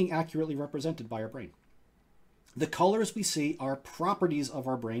not being accurately represented by our brain. The colors we see are properties of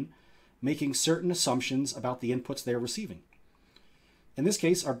our brain making certain assumptions about the inputs they are receiving. In this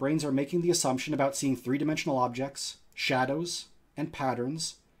case, our brains are making the assumption about seeing three-dimensional objects, shadows, and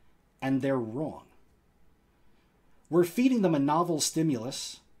patterns, and they're wrong. We're feeding them a novel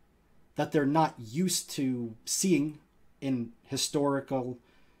stimulus that they're not used to seeing in historical,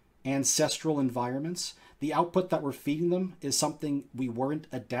 ancestral environments. The output that we're feeding them is something we weren't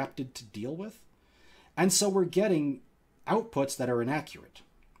adapted to deal with. And so we're getting outputs that are inaccurate.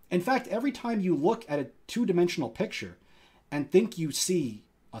 In fact, every time you look at a two-dimensional picture and think you see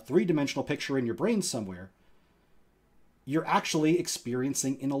a three-dimensional picture in your brain somewhere, you're actually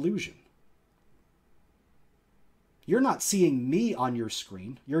experiencing an illusion. You're not seeing me on your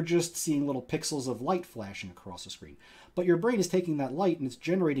screen. You're just seeing little pixels of light flashing across the screen. But your brain is taking that light and it's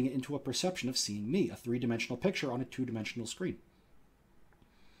generating it into a perception of seeing me, a three-dimensional picture on a two-dimensional screen.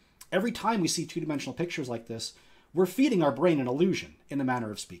 Every time we see two-dimensional pictures like this, we're feeding our brain an illusion, in a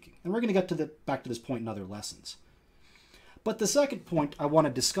manner of speaking. And we're going to get back to this point in other lessons. But the second point I want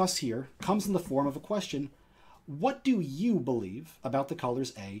to discuss here comes in the form of a question. What do you believe about the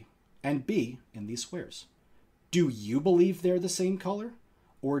colors A and B in these squares? Do you believe they're the same color?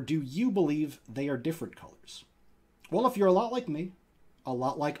 Or do you believe they are different colors? Well, if you're a lot like me, a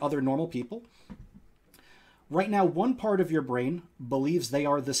lot like other normal people, right now one part of your brain believes they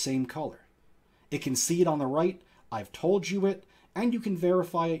are the same color. It can see it on the right, I've told you it, and you can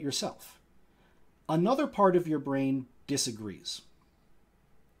verify it yourself. Another part of your brain disagrees.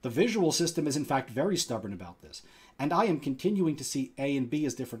 The visual system is in fact very stubborn about this, and I am continuing to see A and B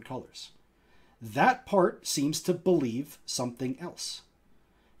as different colors. That part seems to believe something else.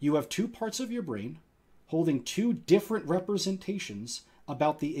 You have two parts of your brain holding two different representations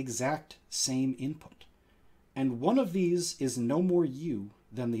about the exact same input. And one of these is no more you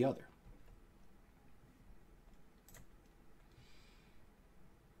than the other.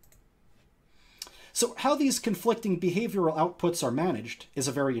 So how these conflicting behavioral outputs are managed is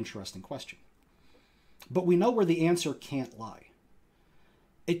a very interesting question. But we know where the answer can't lie.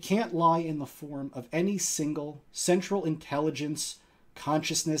 It can't lie in the form of any single central intelligence,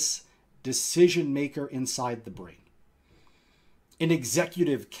 consciousness, decision maker inside the brain. An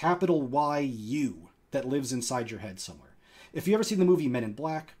executive capital Y you that lives inside your head somewhere. If you ever seen the movie Men in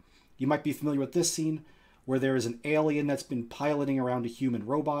Black, you might be familiar with this scene where there is an alien that's been piloting around a human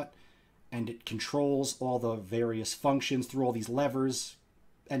robot and it controls all the various functions through all these levers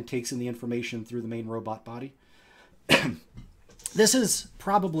and takes in the information through the main robot body. This is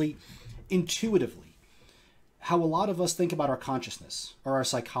probably intuitively how a lot of us think about our consciousness or our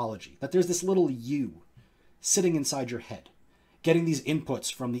psychology, that there's this little you sitting inside your head. getting these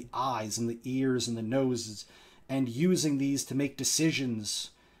inputs from the eyes and the ears and the noses and using these to make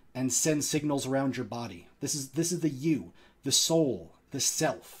decisions and send signals around your body. This is the you, the soul, the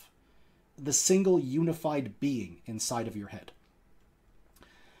self, the single unified being inside of your head.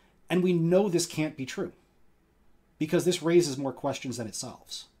 And we know this can't be true because this raises more questions than it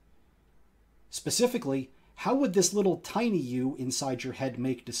solves. Specifically, how would this little tiny you inside your head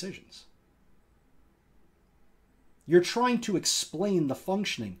make decisions? You're trying to explain the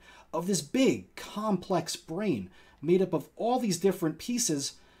functioning of this big, complex brain made up of all these different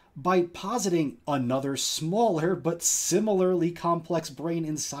pieces by positing another smaller but similarly complex brain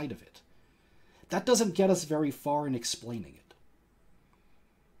inside of it. That doesn't get us very far in explaining it.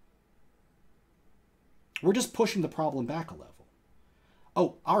 We're just pushing the problem back a level.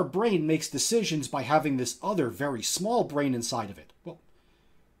 Oh, our brain makes decisions by having this other very small brain inside of it. Well,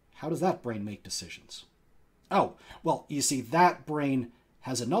 how does that brain make decisions? Oh, well, you see, that brain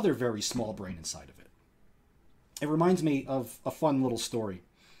has another very small brain inside of it. It reminds me of a fun little story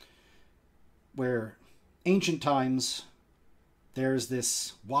where ancient times there's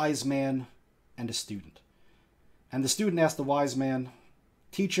this wise man and a student. And the student asked the wise man,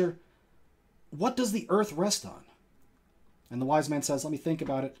 "Teacher, what does the earth rest on?" And the wise man says, "Let me think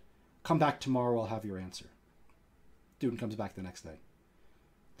about it. Come back tomorrow, I'll have your answer." Student comes back the next day.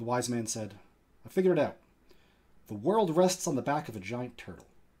 The wise man said, "I figured it out. The world rests on the back of a giant turtle."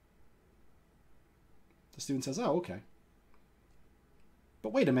 The student says, "Oh, okay.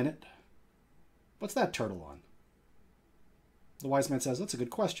 But wait a minute. What's that turtle on?" The wise man says, "That's a good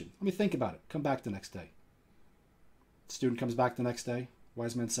question. Let me think about it. Come back the next day." The student comes back the next day.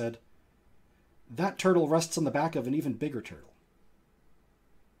 Wise man said, "That turtle rests on the back of an even bigger turtle."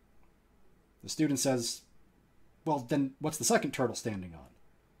 The student says, "Well, then what's the second turtle standing on?"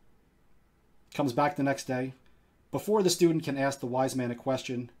 Comes back the next day. Before the student can ask the wise man a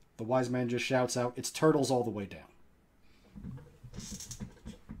question, the wise man just shouts out, "It's turtles all the way down."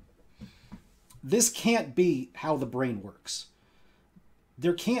 This can't be how the brain works.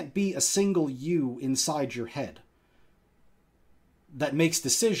 There can't be a single you inside your head that makes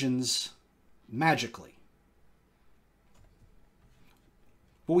decisions magically.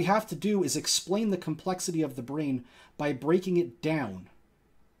 What we have to do is explain the complexity of the brain by breaking it down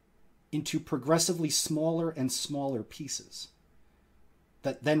into progressively smaller and smaller pieces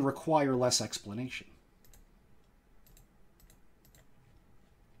that then require less explanation.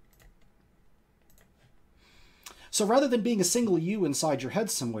 So rather than being a single you inside your head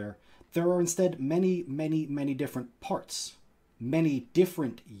somewhere, there are instead many, many, many different parts, many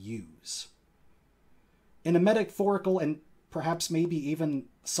different yous. In a metaphorical and perhaps maybe even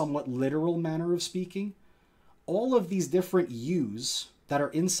somewhat literal manner of speaking, all of these different yous that are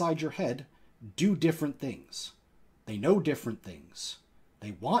inside your head do different things. They know different things.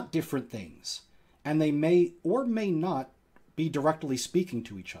 They want different things. And they may or may not be directly speaking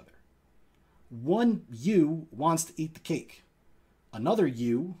to each other. One you wants to eat the cake. Another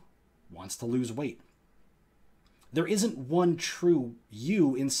you wants to lose weight. There isn't one true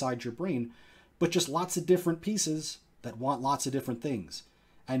you inside your brain, but just lots of different pieces that want lots of different things,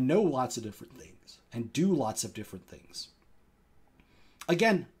 and know lots of different things, and do lots of different things.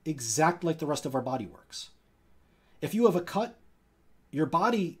 Again, exactly like the rest of our body works. If you have a cut, your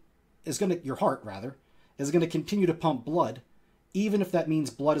heart rather, is going to continue to pump blood, even if that means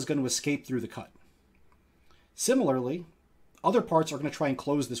blood is going to escape through the cut. Similarly, other parts are going to try and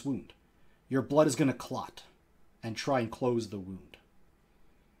close this wound. Your blood is going to clot and try and close the wound.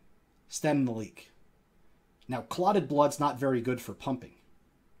 Stem the leak. Now, clotted blood's not very good for pumping.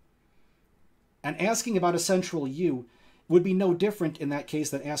 And asking about a central you would be no different in that case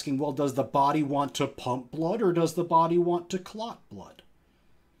than asking, well, does the body want to pump blood or does the body want to clot blood?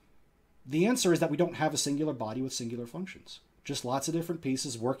 The answer is that we don't have a singular body with singular functions. Just lots of different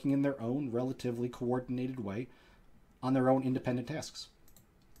pieces working in their own relatively coordinated way on their own independent tasks.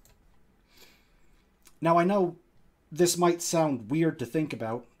 Now, I know this might sound weird to think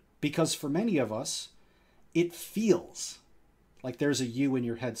about because for many of us, it feels like there's a you in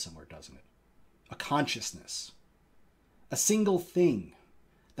your head somewhere, doesn't it? A consciousness. A single thing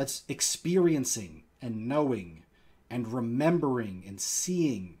that's experiencing and knowing and remembering and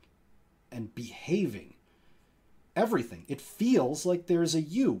seeing and behaving. Everything. It feels like there's a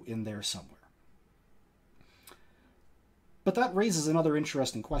you in there somewhere. But that raises another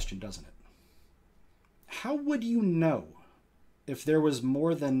interesting question, doesn't it? How would you know if there was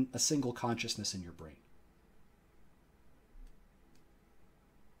more than a single consciousness in your brain?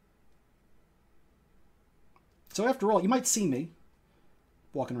 So after all, you might see me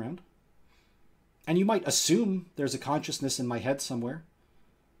walking around. And you might assume there's a consciousness in my head somewhere.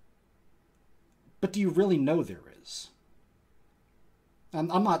 But do you really know there is?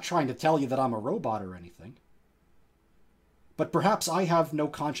 And I'm not trying to tell you that I'm a robot or anything. But perhaps I have no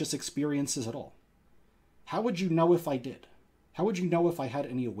conscious experiences at all. How would you know if I did? How would you know if I had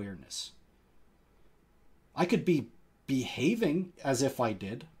any awareness? I could be behaving as if I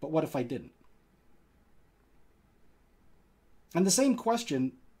did, but what if I didn't? And the same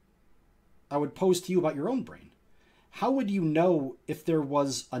question I would pose to you about your own brain. How would you know if there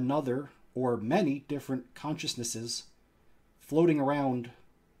was another or many different consciousnesses floating around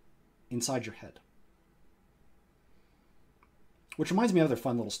inside your head? Which reminds me of another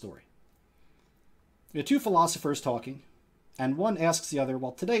fun little story. We had two philosophers talking, and one asks the other,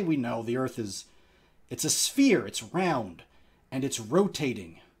 well, today we know the Earth it's a sphere, it's round, and it's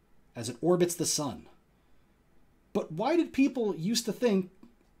rotating as it orbits the sun. But why did people used to think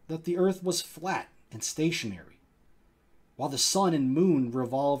that the Earth was flat and stationary, while the sun and moon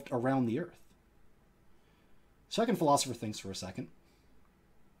revolved around the Earth? Second philosopher thinks for a second,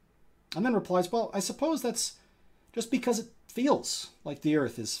 and then replies, well, I suppose that's just because it feels like the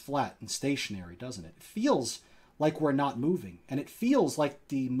Earth is flat and stationary, doesn't it? It feels like we're not moving, and it feels like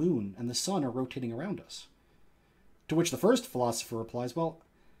the moon and the sun are rotating around us. To which the first philosopher replies, well,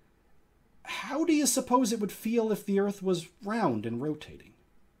 how do you suppose it would feel if the Earth was round and rotating?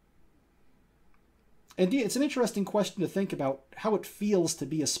 And it's an interesting question to think about how it feels to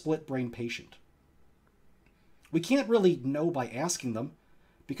be a split-brain patient. We can't really know by asking them,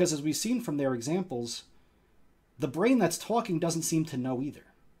 because as we've seen from their examples, the brain that's talking doesn't seem to know either.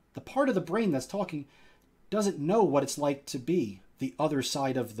 The part of the brain that's talking doesn't know what it's like to be the other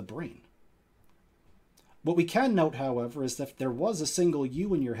side of the brain. What we can note, however, is that if there was a single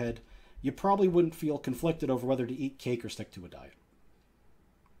you in your head, you probably wouldn't feel conflicted over whether to eat cake or stick to a diet.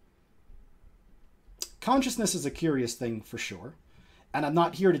 Consciousness is a curious thing for sure, and I'm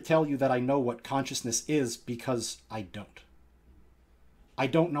not here to tell you that I know what consciousness is, because I don't. I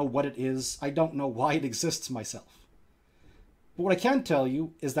don't know what it is. I don't know why it exists myself. But what I can tell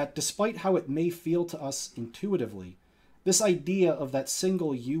you is that despite how it may feel to us intuitively, this idea of that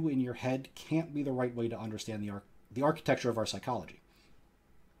single you in your head can't be the right way to understand the architecture of our psychology,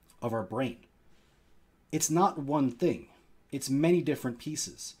 of our brain. It's not one thing. It's many different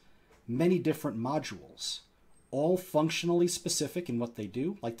pieces, many different modules, all functionally specific in what they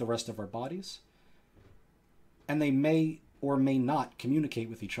do, like the rest of our bodies. And they may or may not communicate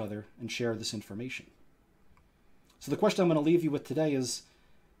with each other and share this information. So the question I'm going to leave you with today is,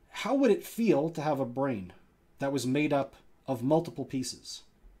 how would it feel to have a brain that was made up of multiple pieces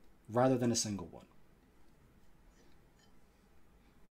rather than a single one?